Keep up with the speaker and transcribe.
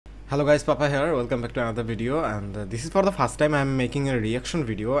Hello guys, Papa here. Welcome back to another video, and this is for the first time I'm making a reaction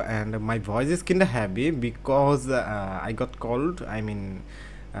video, and my voice is kinda heavy because I got cold.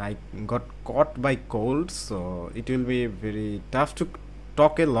 I got caught by cold, so it will be very tough to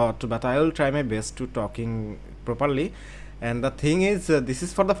talk a lot, but I will try my best to talking properly. And the thing is, this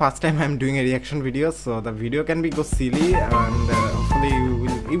is for the first time I'm doing a reaction video, so the video can be go silly, and hopefully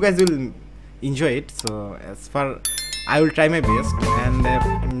you guys will enjoy it. So as far I will try my best.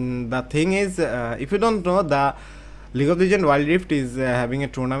 And the thing is, if you don't know, the League of Legends Wild Rift is having a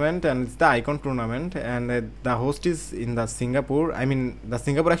tournament, and it's the Icon tournament, and the host is in the Singapore. The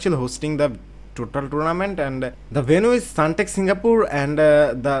Singapore actually hosting the total tournament, and the venue is Suntec Singapore, and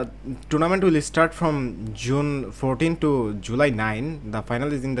the tournament will start from June 14 to July 9. The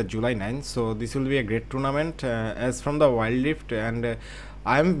final is in the July 9, so this will be a great tournament as from the Wild Rift, and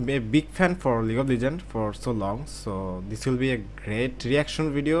I'm a big fan for League of Legends for so long, so this will be a great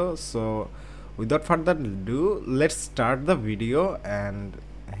reaction video. So without further ado, let's start the video, and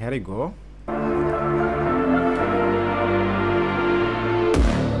here we go.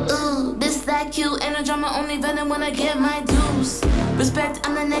 This that cute and a drama only venom when I get my dues. Respect,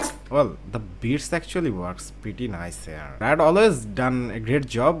 I'm the next. Well, the beats actually works pretty nice here. Riot always done a great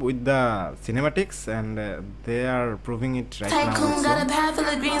job with the cinematics, and they are proving it right now. Tycoon got a pad full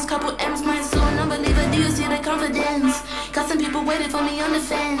of greens, couple M's, my soul. Unbeliever, do you see the confidence? Got some people waiting for me on the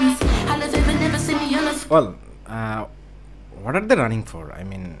fence. I live it, but never see me on the. Well, what are they running for?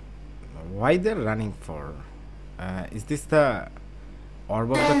 Why they're running for? Is this the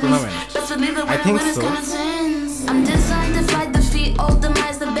orb of the tournament? I think so. I'm designed to fight defeat,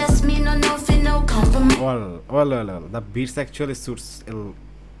 optimize the best, me no fit, no compromise. Well, the beats actually suits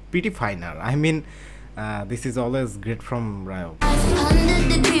pretty finer. This is always great from Riot. 100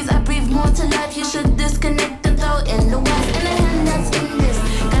 degrees, I breathe more to life. You should disconnect and throw in the west. And the hand that's in this,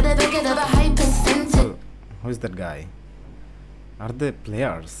 gotta back it up a high percentage. Well, who is that guy? Are they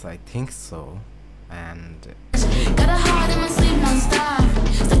players? I think so. And got a heart in my sleep, non-stop.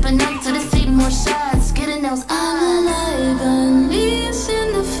 Stepping up to the seat, more shots. Getting those I'm alive, unleashed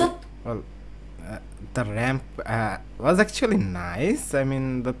in the well, the ramp was actually nice.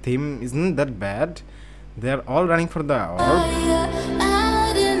 The theme isn't that bad. They're all running for the orb.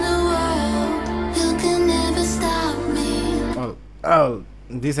 out in the world. You can never stop me. Oh,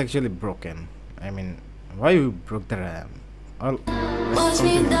 this actually broken. Why you broke the ramp? Watch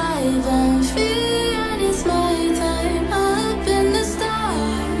me dive and free, and it's my time. Up in the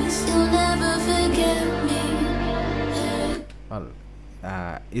stars, you'll never forget me.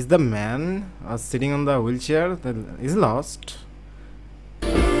 Is the man sitting on the wheelchair that is lost?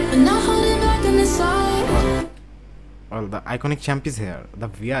 But not holding back on the side. Well, the iconic champ is here. The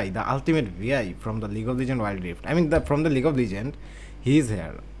VI, the ultimate VI from the League of Legends Wild Rift. From the League of Legends, he is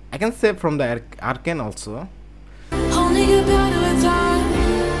here. I can say from the Arcane also. Holding your power to a time,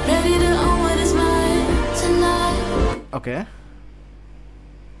 ready to own what is mine tonight. Okay.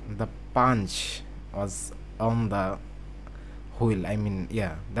 The punch was on the wheel.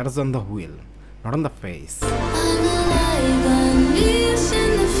 Yeah, that was on the wheel, not on the face. I'm alive, unleashed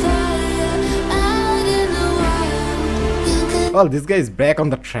in the fire, out in the wild. Well, this guy is back on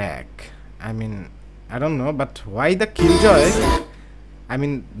the track. I don't know, but why the Killjoy?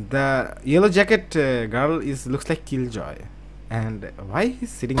 The yellow jacket girl looks like Killjoy, and why he's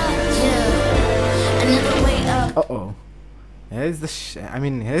sitting there? I never wait up. Here is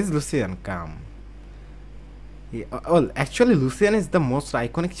here is Lucian. Come. Well, actually, Lucian is the most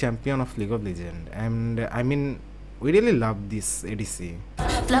iconic champion of League of Legends, and we really love this ADC.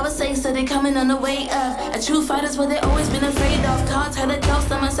 Flowers say so they coming on the way up. A true fighter's what they always been afraid of. Cards had a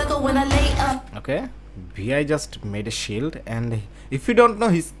toast on my circle when I lay up. Okay, VI just made a shield, and if you don't know,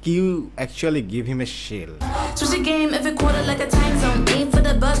 his Q actually give him a shield. Switch the game every quarter like a time zone. Aim for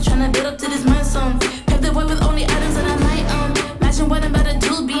the bus, trying to build up to this milestone. Pave the way with only items that I might own. Matching what I'm about to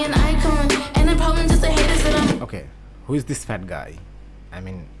do, be an icon. And the problem just the haters that I'm. Okay, who is this fat guy?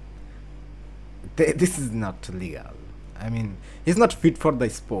 This is not legal. He's not fit for the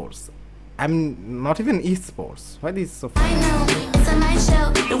sports. Not even esports. Why this so I know, it's a nice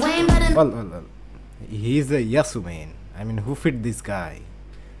show. The way I'm about to. Well, he's a Yasu main. Who fit this guy?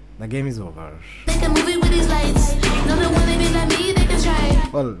 The game is over. Make a movie with these lights. No, the one they be like me, they can try.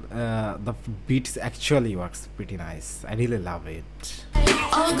 Well, the beats actually works pretty nice. I really love it.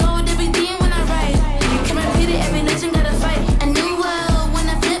 All gold everything when I write. Can repeat it, every legend gotta fight. A new world when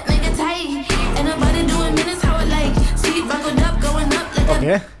I flip, make it tight. And nobody doing minutes how I like. See, buckled up, going up like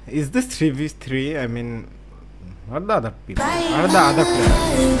okay, is this 3v3? What are the other people? What are the other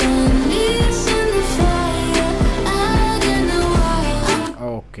players?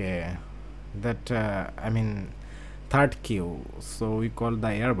 Okay, that I mean third queue, so we call the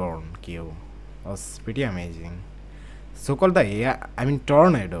airborne queue, was pretty amazing. So called the air, I mean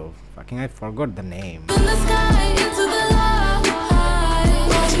tornado. Fucking I forgot the name. In the sky, into the light.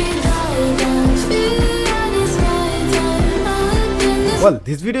 Watch me dive and feel that it's my time. In the Well,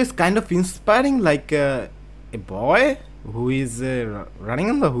 this video is kind of inspiring, like a boy who is running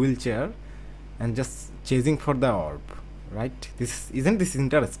on the wheelchair and just chasing for the orb, right? Isn't this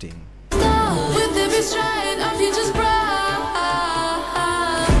interesting? sky, with every stride, our future's bright.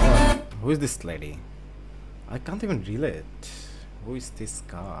 Who is this lady? I can't even relate. Who is this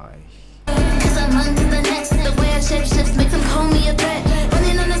guy? Cause I'm on to the next. The way I shape shifts makes them call me a threat.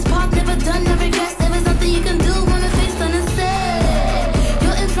 Running on this path, never done, no regrets. There is nothing you can do, wanna face on the set.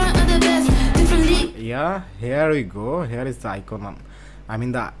 You're in front of the best, different league. Yeah, here we go. Here is the icon. I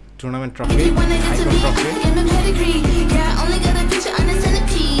mean the tournament trophy. If you wanna get to Icon be a trophy. in the pedigree. Yeah, I only got a picture on the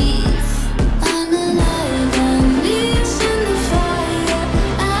centerpiece. I'm alive and leaves in the fire.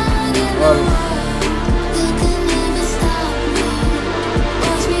 I get Well, you can never stop me.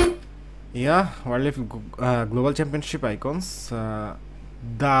 Watch me. yeah, Global Championship icons.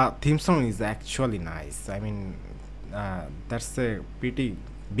 The theme song is actually nice. I mean, that's a pretty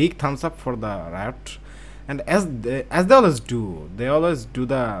big thumbs up for the Riot. And as they always do, they always do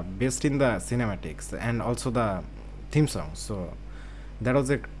the best in the cinematics and also the theme song. So that was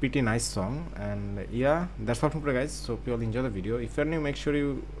a pretty nice song. And yeah, that's all from today, guys. So hope you all enjoy the video. If you're new, make sure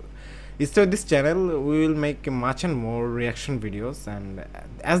you stay with this channel. We will make much and more reaction videos, and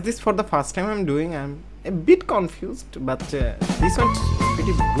as this for the first time I'm doing, I'm a bit confused, but this one's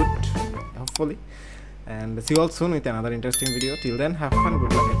pretty good, hopefully. And see you all soon with another interesting video. Till then, have fun,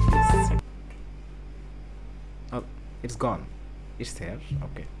 good luck, and peace. Oh, it's gone. It's there.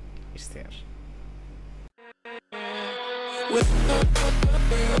 Okay, it's there.